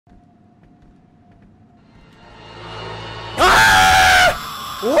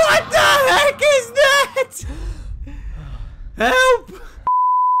What the heck is that? Help!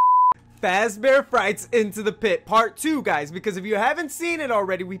 Fazbear Frights Into the Pit Part 2, guys, because if you haven't seen it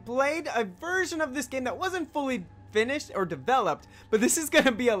already, we played a version of this game that wasn't fully finished or developed, but this is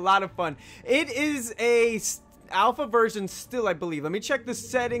gonna be a lot of fun. It is a alpha version still, I believe. Let me check the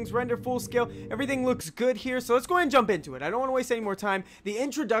settings, render full scale. Everything looks good here, so let's go ahead and jump into it. I don't want to waste any more time. The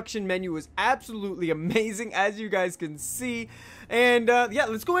introduction menu is absolutely amazing, as you guys can see. And yeah,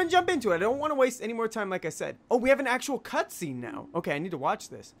 let's go ahead and jump into it. I don't want to waste any more time, like I said. Oh, we have an actual cutscene now. Okay, I need to watch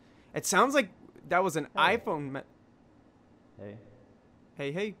this. It sounds like that was an iPhone. Hey.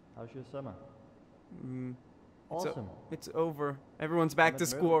 Hey. How's your summer? Awesome. It's over. Everyone's back to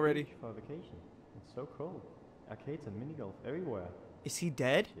school already. For vacation. It's so cold. Arcades and mini golf everywhere. Is he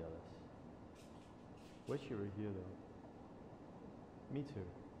dead? Jealous. Wish you were here though. Me too.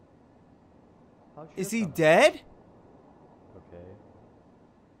 How's your Is he summer? dead? Okay.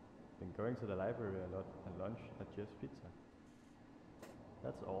 Been going to the library a lot and lunch at Jeff's Pizza.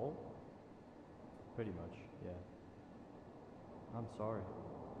 That's all? Pretty much, yeah. I'm sorry.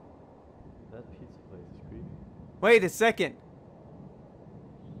 That pizza place is creepy. Wait a second.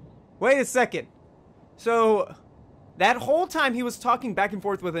 Wait a second. So, that whole time he was talking back and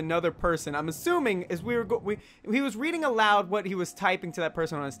forth with another person. I'm assuming as he was reading aloud what he was typing to that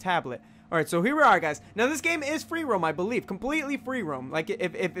person on his tablet. Alright, so here we are, guys. Now, this game is free roam, I believe. Completely free roam. Like,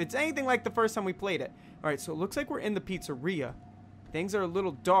 if it's anything like the first time we played it. Alright, so it looks like we're in the pizzeria. Things are a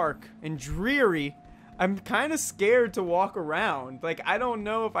little dark and dreary. I'm kind of scared to walk around. Like, I don't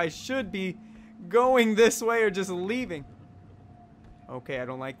know if I should be going this way or just leaving. Okay, I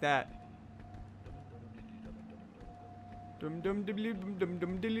don't like that.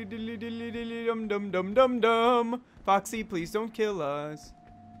 Foxy, please don't kill us.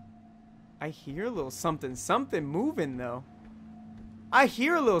 I hear a little something moving though. I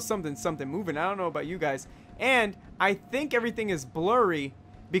hear a little something moving. I don't know about you guys. And I think everything is blurry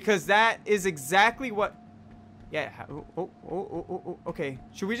because that is exactly what. Yeah. Okay.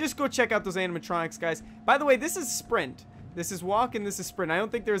 Should we just go check out those animatronics, guys? By the way, this is sprint. This is walk and this is sprint. I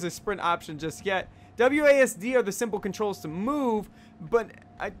don't think there's a sprint option just yet. WASD are the simple controls to move, but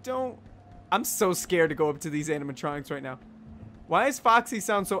I'm so scared to go up to these animatronics right now. Why does Foxy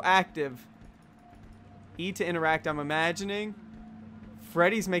sound so active? E to interact, I'm imagining.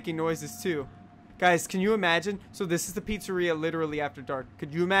 Freddy's making noises too. Guys, can you imagine? So this is the pizzeria literally after dark.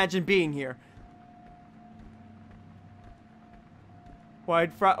 Could you imagine being here?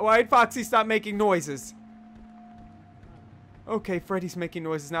 Why'd Foxy stop making noises? Okay, Freddy's making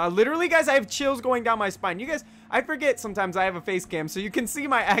noises now. Literally, guys, I have chills going down my spine. You guys, I forget sometimes I have a face cam, so you can see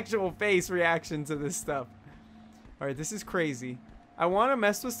my actual face reaction to this stuff. Alright, this is crazy. I want to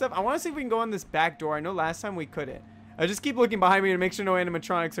mess with stuff. I want to see if we can go on this back door. I know last time we couldn't. I just keep looking behind me to make sure no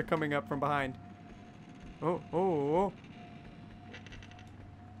animatronics are coming up from behind. Oh.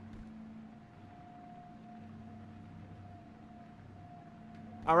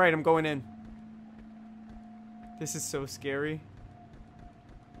 Alright, I'm going in. This is so scary.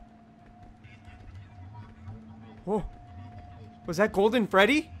 Whoa. Was that Golden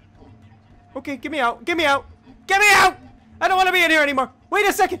Freddy? Okay, get me out. Get me out. Get me out! I don't want to be in here anymore. Wait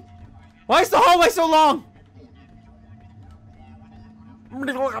a second. Why is the hallway so long? I don't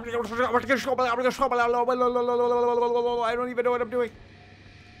even know what I'm doing.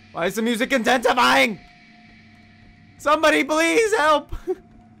 Why is the music intensifying? Somebody please help.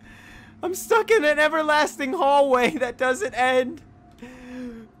 I'm stuck in an everlasting hallway that doesn't end.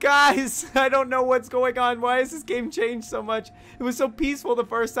 Guys, I don't know what's going on. Why has this game changed so much? It was so peaceful the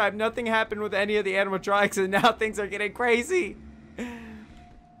first time. Nothing happened with any of the animatronics, and now things are getting crazy.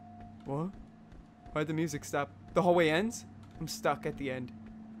 What? Why'd the music stop? The hallway ends? I'm stuck at the end.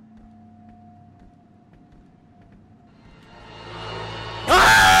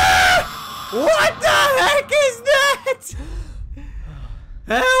 Ah! What the heck is that?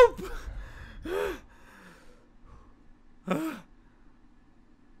 Help!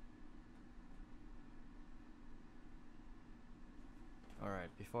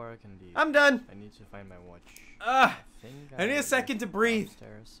 Alright, before I can leave, I'm done. I need to find my watch. I need a second to breathe.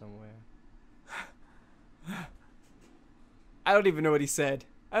 Upstairs somewhere. I don't even know what he said.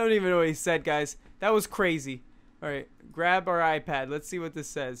 I don't even know what he said, guys. That was crazy. Alright, grab our iPad. Let's see what this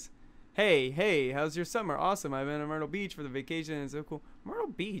says. Hey, how's your summer? Awesome. I've been in Myrtle Beach for the vacation and it's so cool. Myrtle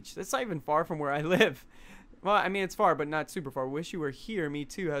Beach? That's not even far from where I live. Well, I mean, it's far, but not super far. Wish you were here. Me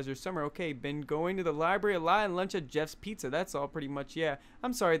too. How's your summer? Okay, been going to the library a lot and lunch at Jeff's Pizza. That's all pretty much, yeah.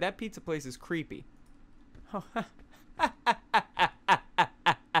 I'm sorry, that pizza place is creepy.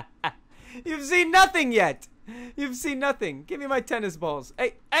 You've seen nothing yet. You've seen nothing. Give me my tennis balls.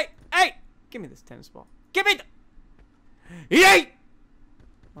 Hey, hey, hey! Give me this tennis ball. Give me the... Yay!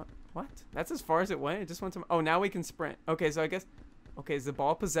 What? That's as far as it went? It just went to... Oh, now we can sprint. Okay, so I guess... Okay, is the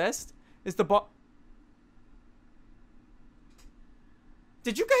ball possessed? Is the ball...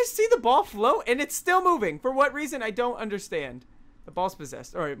 Did you guys see the ball float? And it's still moving. For what reason? I don't understand. The ball's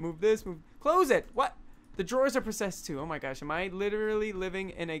possessed. All right, move this. Move. Close it. What? The drawers are possessed too. Oh my gosh. Am I literally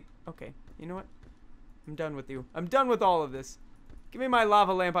living in a... Okay. You know what? I'm done with you. I'm done with all of this. Give me my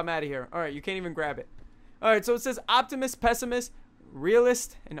lava lamp. I'm out of here. All right. You can't even grab it. All right. So it says optimist, pessimist,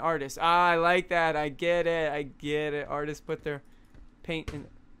 realist, and artist. Ah, I like that. I get it. I get it. Artists put their paint in...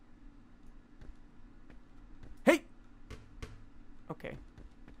 Hey! Okay.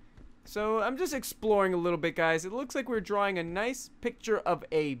 So I'm just exploring a little bit, guys. It looks like we're drawing a nice picture of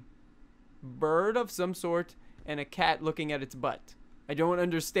a bird of some sort and a cat looking at its butt. I don't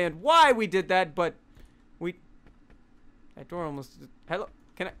understand why we did that, but we... That door almost... Hello?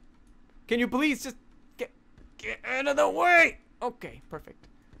 Can you please just get out of the way? Okay, perfect.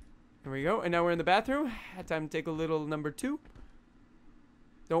 Here we go. And now we're in the bathroom. Had time to take a little number 2.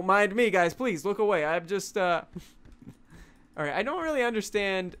 Don't mind me, guys. Please, look away. I'm just, Alright, I don't really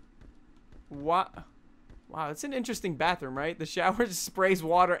understand... What? Wow, it's an interesting bathroom, right? The shower just sprays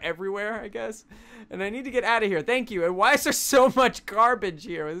water everywhere, I guess. And I need to get out of here. Thank you. And why is there so much garbage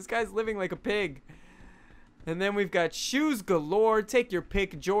here? This guy's living like a pig. And then we've got shoes galore. Take your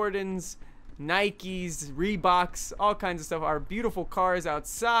pick. Jordans, Nikes, Reeboks, all kinds of stuff. Our beautiful cars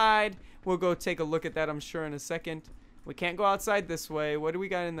outside. We'll go take a look at that, I'm sure, in a second. We can't go outside this way. What do we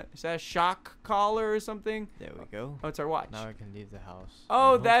got in the... Is that a shock collar or something? There we go. Oh, it's our watch. Now I can leave the house.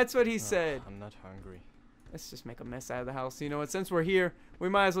 Oh, that's what he said. I'm not hungry. Let's just make a mess out of the house. You know what? Since we're here, we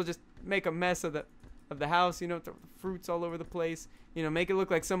might as well just make a mess of the house. You know, the fruits all over the place. You know, make it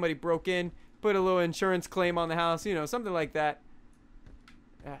look like somebody broke in, put a little insurance claim on the house. You know, something like that.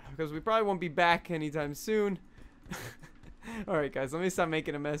 Because we probably won't be back anytime soon. All right, guys. Let me stop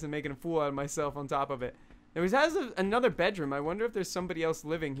making a mess and making a fool out of myself on top of it. There has another bedroom. I wonder if there's somebody else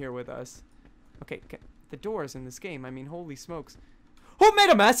living here with us. Okay, the doors in this game. I mean, holy smokes. Who made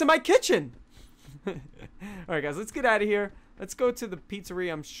a mess in my kitchen? Alright, guys, let's get out of here. Let's go to the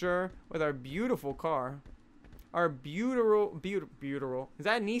pizzeria, I'm sure, with our beautiful car. Our beautiful... Is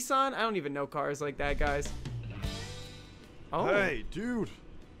that a Nissan? I don't even know cars like that, guys. Oh. Hey, dude.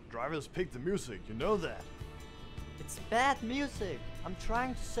 Drivers pick the music, you know that. It's bad music. I'm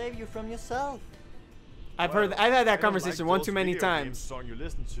trying to save you from yourself. I've had that conversation one too many times. Song you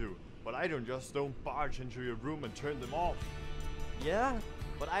listen to, but I don't barge into your room and turn them off. Yeah,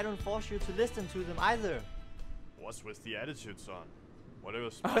 but I don't force you to listen to them either. What's with the attitude, son?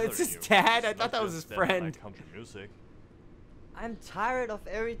 Whatever's Oh, bothering it's his you. dad. I It's thought not that was just his that I friend. like country music. I'm tired of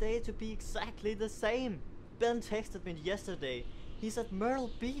every day to be exactly the same. Ben texted me yesterday. He's at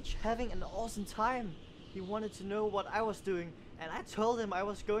Myrtle Beach having an awesome time. He wanted to know what I was doing, and I told him I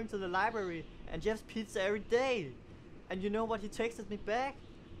was going to the library and Jeff's Pizza every day. And you know what he texted me back?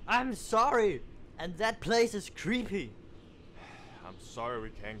 I'm sorry, and that place is creepy. I'm sorry we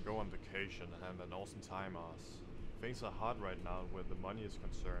can't go on vacation and have an awesome time, Oz. Things are hard right now where the money is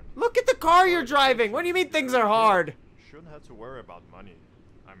concerned. Look at the car you're driving. What do you mean things are hard? Shouldn't have to worry about money.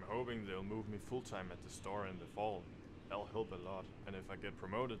 I'm hoping they'll move me full-time at the store in the fall. That'll help a lot. And if I get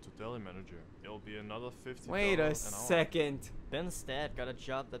promoted to deli manager, it'll be another $50 Wait a an hour. second. Ben's dad got a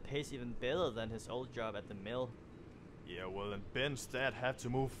job that pays even better than his old job at the mill. Yeah, well, and Ben's dad had to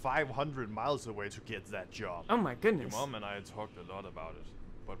move 500 miles away to get that job. Oh my Your goodness. mom and I talked a lot about it,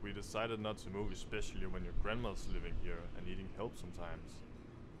 but we decided not to move, especially when your grandma's living here and needing help sometimes.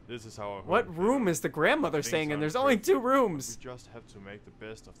 This is how our What home room feels. is the grandmother Things staying in? aren't There's only perfect, 2 but rooms. We just have to make the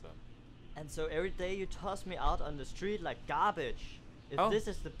best of them. And so every day you toss me out on the street like garbage. If Oh. this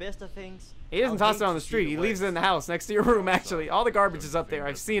is the best of things, He doesn't I'll toss it hate on the to see street. He leaves it in the house next to your room, actually. All the garbage is up there.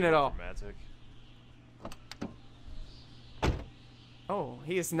 I've seen it all. Dramatic. Oh,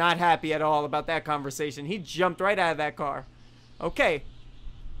 he is not happy at all about that conversation. He jumped right out of that car. Okay.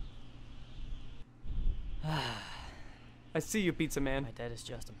 I see you, Pizza Man. My dad is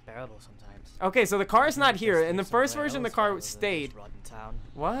just unbearable sometimes. Okay, so the car's not Just here. In the live first somewhere version, the else car rather than stayed. this rotten town.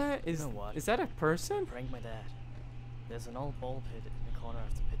 What? You know what? Is that a person? Prank my dad. There's an old ball pit in the corner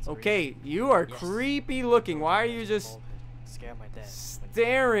of the pizzeria. Okay, you are Yes. creepy looking. Why are you There's a just ball pit. Scare my dad.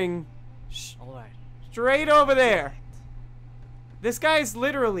 staring Alright. straight over there? This guy's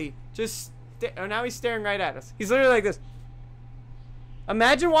literally just... Oh, now he's staring right at us. He's literally like this.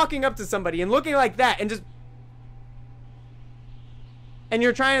 Imagine walking up to somebody and looking like that and just... And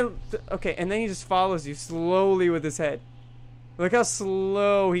you're trying to... Okay, and then he just follows you slowly with his head. Look how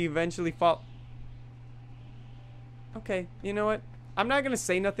slow he eventually fall... Okay, you know what? I'm not gonna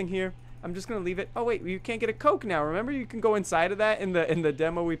say nothing here. I'm just gonna leave it. Oh wait, you can't get a Coke now. Remember, you can go inside of that in the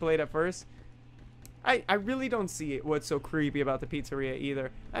demo we played at first. I really don't see it, what's so creepy about the pizzeria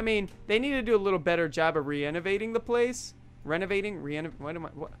either. I mean, they need to do a little better job of renovating the place. Renovating?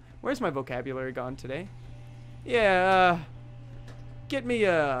 Where's my vocabulary gone today? Yeah, get me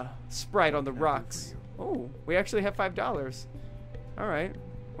a Sprite on the rocks. Oh, we actually have $5. Alright.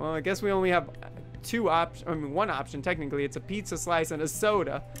 Well, I guess we only have one option. Technically, it's a pizza slice and a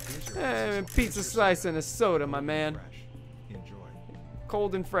soda. Pizza slice and a soda, my man.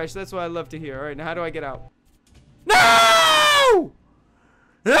 Cold and fresh. That's what I love to hear. All right, now how do I get out? No!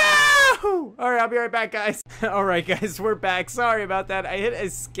 No! All right, I'll be right back, guys. All right, guys, we're back. Sorry about that. I hit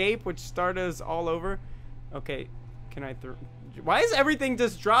escape, which started us all over. Okay, can I throw? Why is everything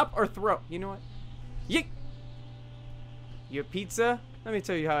just drop or throw? You know what? Yeet. Your pizza? Let me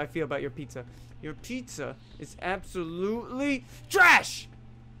tell you how I feel about your pizza. Your pizza is absolutely trash!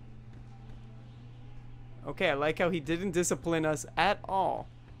 Okay, I like how he didn't discipline us at all.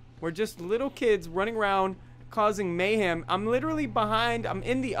 We're just little kids running around causing mayhem. I'm literally behind. I'm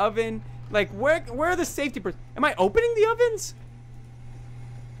in the oven. Like, where are the safety am I opening the ovens?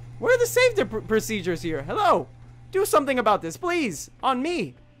 Where are the safety procedures here? Hello? Do something about this, please. On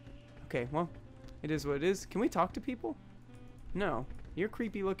me. Okay, well, it is what it is. Can we talk to people? No. You're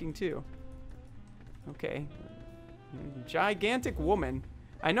creepy looking too. Okay. Gigantic woman.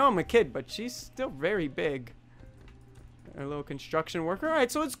 I know I'm a kid, but she's still very big. A little construction worker.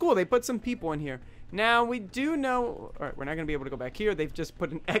 Alright, so it's cool. They put some people in here. Now, we do know... Alright, we're not going to be able to go back here. They've just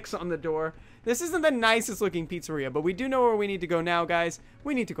put an X on the door. This isn't the nicest looking pizzeria, but we do know where we need to go now, guys.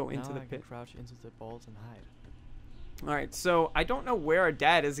 We need to go into the pit. Now I can crouch into the balls and hide. Alright, so I don't know where our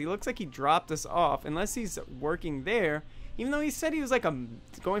dad is. He looks like he dropped us off, unless he's working there. Even though he said he was like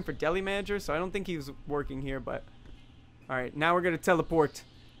going for deli manager, so I don't think he was working here, but... Alright, now we're going to teleport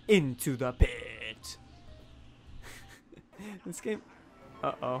into the pit. This game...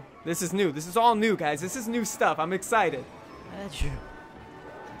 Uh-oh. This is new. This is all new, guys. This is new stuff. I'm excited. Achoo.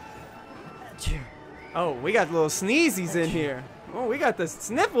 Achoo. Oh, we got little sneezies in here. Oh, we got the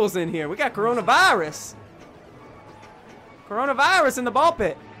sniffles in here. We got coronavirus. Coronavirus in the ball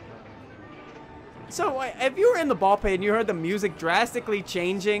pit. So, if you were in the ball pit and you heard the music drastically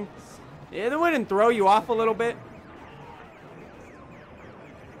changing, it wouldn't throw you off a little bit?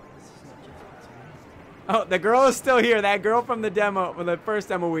 Oh, the girl is still here. That girl from the demo, from the first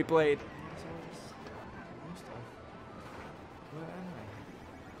demo we played.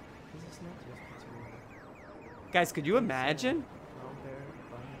 Guys, could you imagine?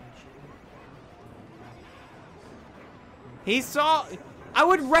 He saw... I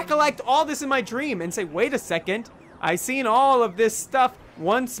would recollect all this in my dream and say, wait a second. I seen all of this stuff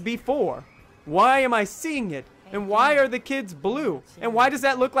once before. Why am I seeing it? And why are the kids blue? And why does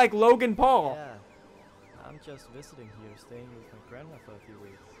that look like Logan Paul? Yeah. I'm just visiting here, staying with my grandma for a few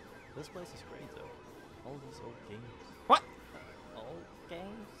weeks. This place is great though. All these old games. What? Old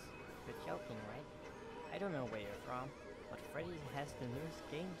games? You're joking, right? I don't know where you're from, but Freddy has the newest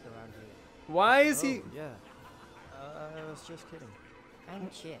games around here. Why is he... Yeah. I was just kidding. I'm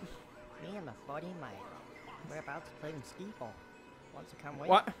Chip. Me and my buddy Mike. We're about to play some skee ball. Want to come with?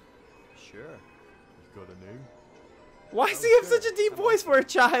 What? Sure. You've got a name? Why does he have such a deep voice for a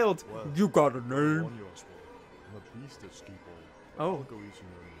child? Well, You got a on name. you, Oswald. I'm a beast at skee ball. Oh. I'll go easy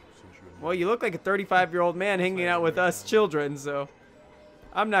on you since you're Well, you look like a 35-year-old man hanging out with us children, so...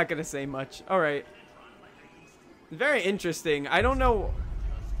 I'm not gonna say much. Alright. Very interesting. I don't know...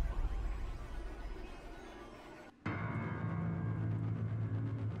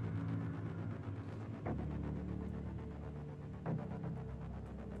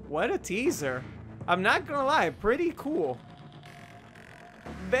 What a teaser. I'm not gonna lie, pretty cool.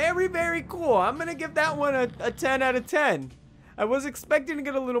 Very, very cool. I'm gonna give that one a 10 out of 10. I was expecting to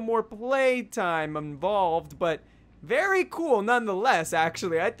get a little more play time involved, but very cool nonetheless,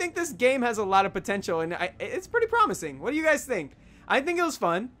 actually. I think this game has a lot of potential, and it's pretty promising. What do you guys think? I think it was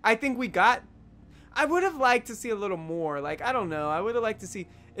fun. I think we got... I would have liked to see a little more. Like, I don't know. I would have liked to see...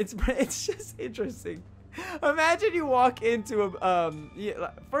 It's just interesting. Imagine you walk into a,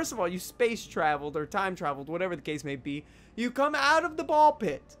 first of all, you space traveled or time traveled, whatever the case may be. You come out of the ball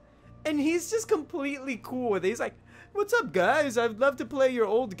pit, and he's just completely cool with it. He's like, what's up, guys? I'd love to play your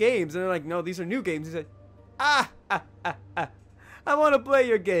old games. And they're like, no, these are new games. He's like, I want to play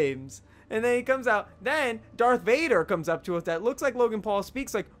your games. And then he comes out. Then Darth Vader comes up to us. That looks like Logan Paul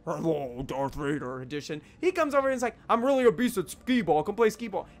speaks like, hello, Darth Vader edition. He comes over and he's like, I'm really a beast at skee ball. Come play skee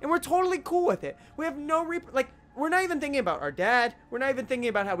ball. And we're totally cool with it. We have no like, we're not even thinking about our dad. We're not even thinking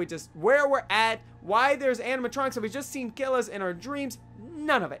about where we're at, why there's animatronics that we just seen kill us in our dreams.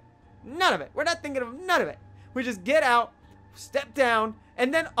 None of it. None of it. We're not thinking of none of it. We just get out, step down,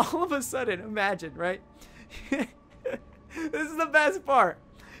 and then all of a sudden, imagine, right? This is the best part.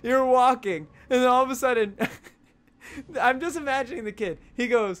 You're walking, and then all of a sudden, I'm just imagining the kid. He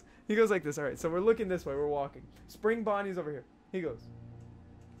goes like this. All right, so we're looking this way. We're walking. Spring Bonnie's over here. He goes.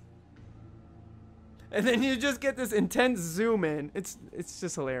 And then you just get this intense zoom in. It's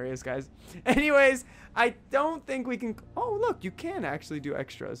just hilarious, guys. Anyways, I don't think we can... Oh, look, you can actually do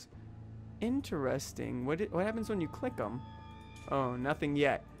extras. Interesting. What happens when you click them? Oh, nothing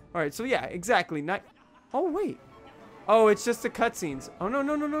yet. All right, so yeah, exactly. Oh, wait. Oh, it's just the cutscenes. Oh, no,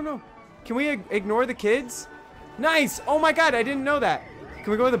 no, no, no, no. Can we ignore the kids? Nice. Oh, my God, I didn't know that.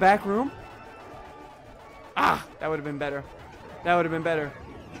 Can we go to the back room? Ah, that would have been better. That would have been better.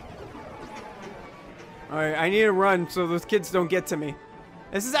 All right, I need to run so those kids don't get to me.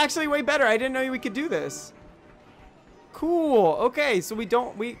 This is actually way better. I didn't know we could do this. Cool. Okay, so we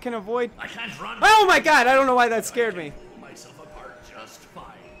can avoid. I can't run. Oh my God! I don't know why that scared me. Myself apart just fine.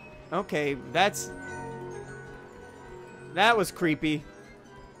 Okay, that was creepy.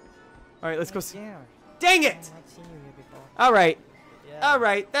 All right, let's go. Yeah. Dang it! I've seen you here before. All right, Yeah. all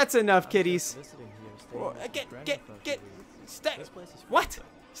right. That's enough, I'm kitties. just visiting here, staying Well, with get, my get, grandma for a get, few weeks. stay. This place is What? fantastic.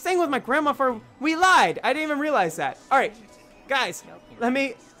 Staying with my grandma for... We lied. I didn't even realize that. All right, guys, let me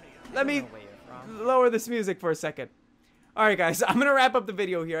I don't know where you're from. lower this music for a second. All right, guys, I'm going to wrap up the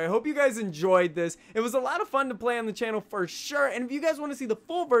video here. I hope you guys enjoyed this. It was a lot of fun to play on the channel for sure. And if you guys want to see the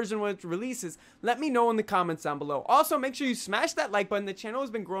full version when it releases, let me know in the comments down below. Also, make sure you smash that like button. The channel has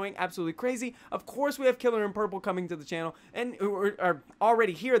been growing absolutely crazy. Of course, we have Killer in Purple coming to the channel and are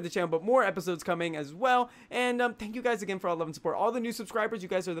already here at the channel, but more episodes coming as well. And thank you guys again for all love and support. All the new subscribers, you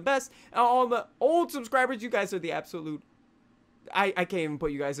guys are the best. And all the old subscribers, you guys are the absolute... I can't even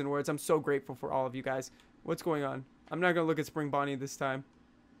put you guys in words. I'm so grateful for all of you guys. What's going on? I'm not going to look at Spring Bonnie this time.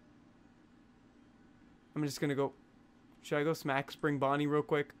 I'm just going to go... Should I go smack Spring Bonnie real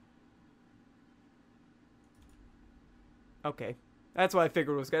quick? Okay. That's what I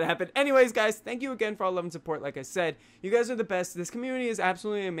figured was going to happen. Anyways, guys, thank you again for all love and support. Like I said, you guys are the best. This community is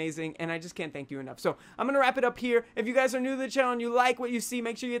absolutely amazing, and I just can't thank you enough. So I'm going to wrap it up here. If you guys are new to the channel and you like what you see,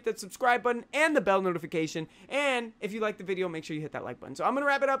 make sure you hit that subscribe button and the bell notification. And if you like the video, make sure you hit that like button. So I'm going to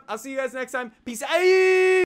wrap it up. I'll see you guys next time. Peace out.